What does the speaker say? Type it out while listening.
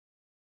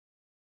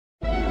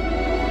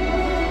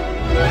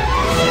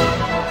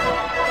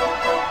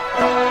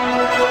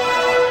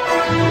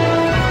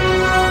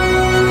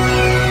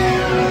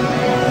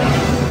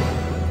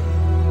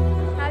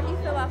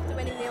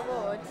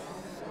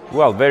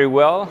Well, very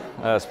well,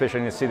 especially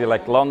in a city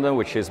like London,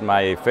 which is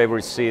my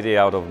favorite city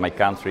out of my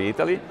country,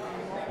 Italy.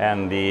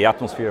 And the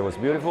atmosphere was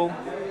beautiful,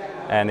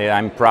 and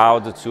I'm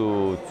proud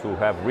to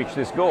have reached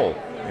this goal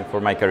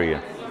for my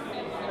career.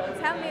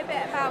 Tell me a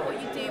bit about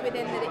what you do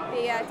within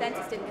the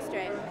dentist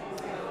industry.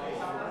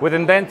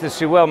 Within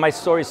dentistry, well, my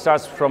story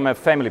starts from a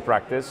family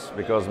practice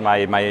because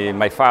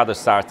my father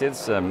started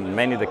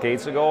many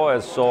decades ago,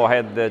 and so I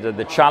had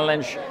the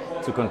challenge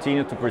to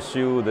continue to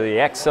pursue the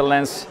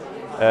excellence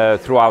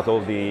throughout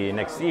all the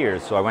next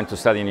years. So I went to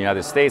study in the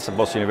United States at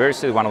Boston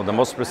University, one of the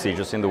most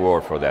prestigious in the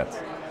world for that.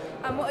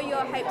 And what are your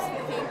hopes for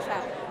the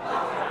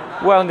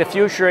future? Well, in the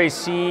future I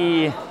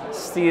see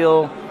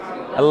still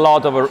a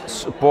lot of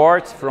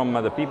support from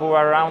the people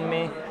around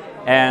me,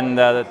 and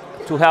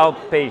to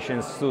help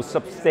patients to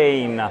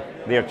sustain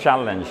their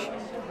challenge.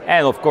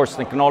 And of course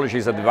technology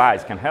as a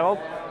device can help,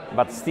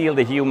 but still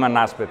the human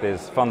aspect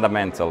is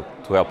fundamental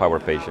to help our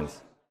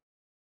patients.